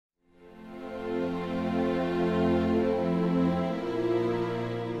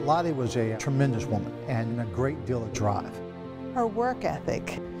Loti was a tremendous woman and a great deal of drive. Her work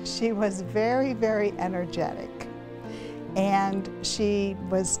ethic, she was very, very energetic, and she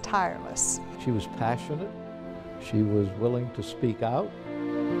was tireless. She was passionate. She was willing to speak out.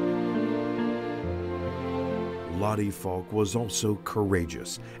 Loti Falk was also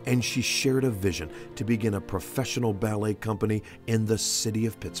courageous, and she shared a vision to begin a professional ballet company in the city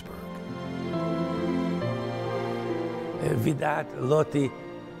of Pittsburgh. Without Loti,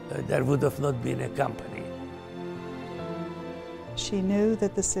 there would have not been a company. She knew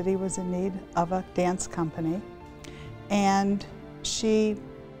that the city was in need of a dance company, and she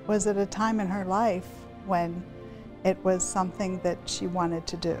was at a time in her life when it was something that she wanted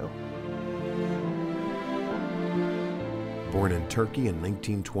to do. Born in Turkey in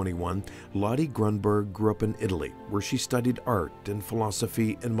 1921, Loti Grunberg grew up in Italy, where she studied art and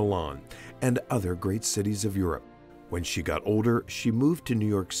philosophy in Milan and other great cities of Europe. When she got older, she moved to New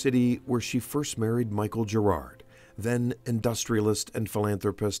York City, where she first married Michael Gerard, then industrialist and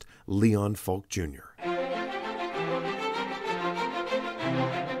philanthropist Leon Falk Jr.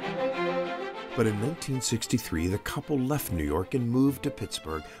 But in 1963, the couple left New York and moved to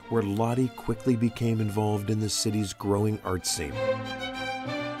Pittsburgh, where Loti quickly became involved in the city's growing art scene.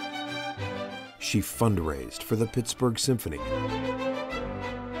 She fundraised for the Pittsburgh Symphony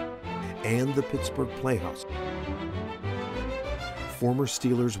and the Pittsburgh Playhouse. Former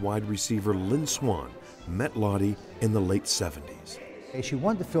Steelers wide receiver Lynn Swann met Loti in the late 70s. She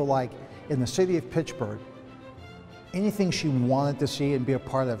wanted to feel like in the city of Pittsburgh, anything she wanted to see and be a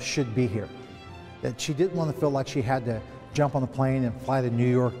part of should be here. That she didn't want to feel like she had to jump on a plane and fly to New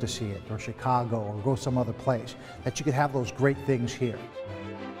York to see it, or Chicago, or go some other place. That you could have those great things here.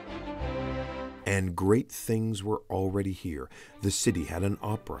 And great things were already here. The city had an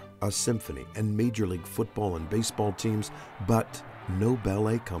opera, a symphony, and Major League football and baseball teams, but no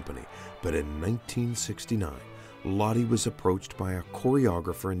ballet company. But in 1969, Loti was approached by a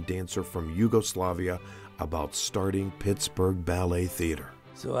choreographer and dancer from Yugoslavia about starting Pittsburgh Ballet Theater.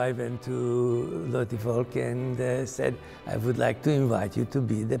 So I went to Loti Falk and said, I would like to invite you to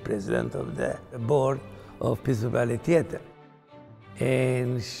be the president of the board of Pittsburgh Ballet Theater.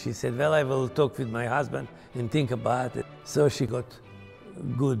 And she said, well, I will talk with my husband and think about it. So she got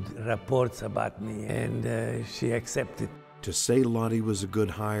good reports about me, and she accepted. To say Loti was a good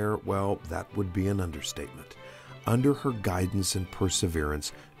hire, well, that would be an understatement. Under her guidance and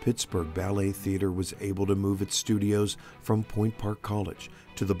perseverance, Pittsburgh Ballet Theater was able to move its studios from Point Park College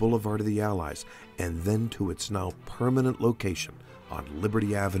to the Boulevard of the Allies, and then to its now permanent location on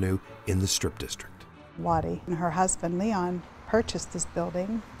Liberty Avenue in the Strip District. Loti and her husband Leon purchased this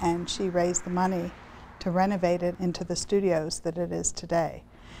building, and she raised the money to renovate it into the studios that it is today.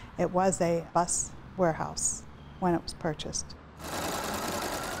 It was a bus warehouse when it was purchased.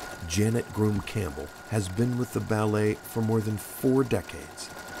 Janet Groom Campbell has been with the ballet for more than 4 decades.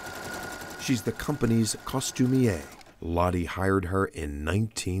 She's the company's costumier. Loti hired her in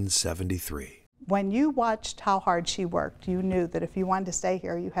 1973. When you watched how hard she worked, you knew that if you wanted to stay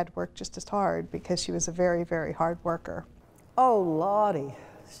here, you had to work just as hard, because she was a very, very hard worker. Oh, Loti,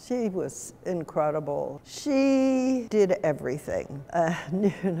 she was incredible. She did everything.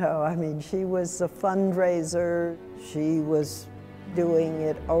 You know, I mean, she was a fundraiser. She was doing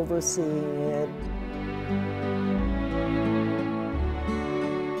it, overseeing it.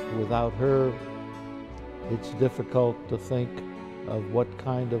 Without her, it's difficult to think of what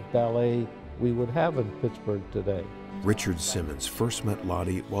kind of ballet we would have in Pittsburgh today. Richard Simmons first met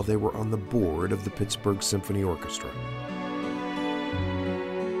Loti while they were on the board of the Pittsburgh Symphony Orchestra.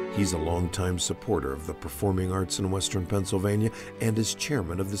 He's a longtime supporter of the performing arts in Western Pennsylvania and is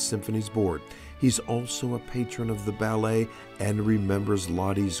chairman of the Symphony's board. He's also a patron of the ballet and remembers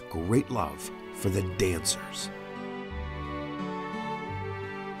Loti's great love for the dancers.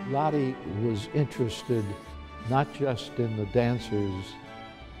 Loti was interested not just in the dancers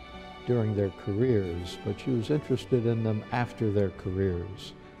during their careers, but she was interested in them after their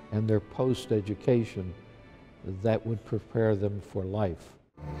careers and their post-education that would prepare them for life.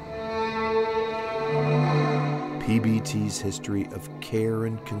 PBT's history of care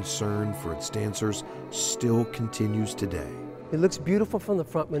and concern for its dancers still continues today. It looks beautiful from the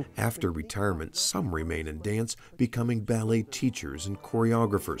front. After retirement, some remain in dance, becoming ballet teachers and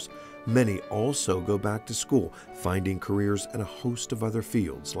choreographers. Many also go back to school, finding careers in a host of other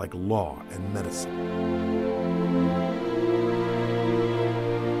fields like law and medicine.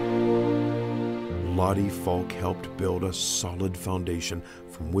 Loti Falk helped build a solid foundation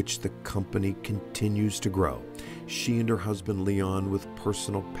from which the company continues to grow. She and her husband Leon, with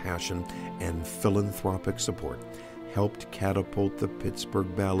personal passion and philanthropic support, helped catapult the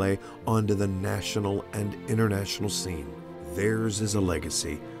Pittsburgh Ballet onto the national and international scene. Theirs is a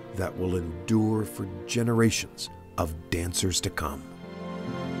legacy that will endure for generations of dancers to come.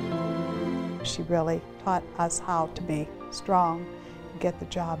 She really taught us how to be strong and get the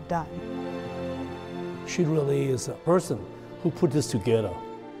job done. She really is a person who put this together.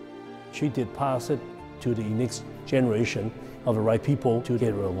 She did pass it to the next generation of the right people to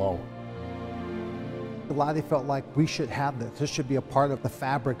get her along. Loti felt like we should have this. This should be a part of the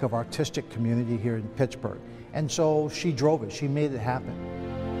fabric of artistic community here in Pittsburgh. And so she drove it. She made it happen.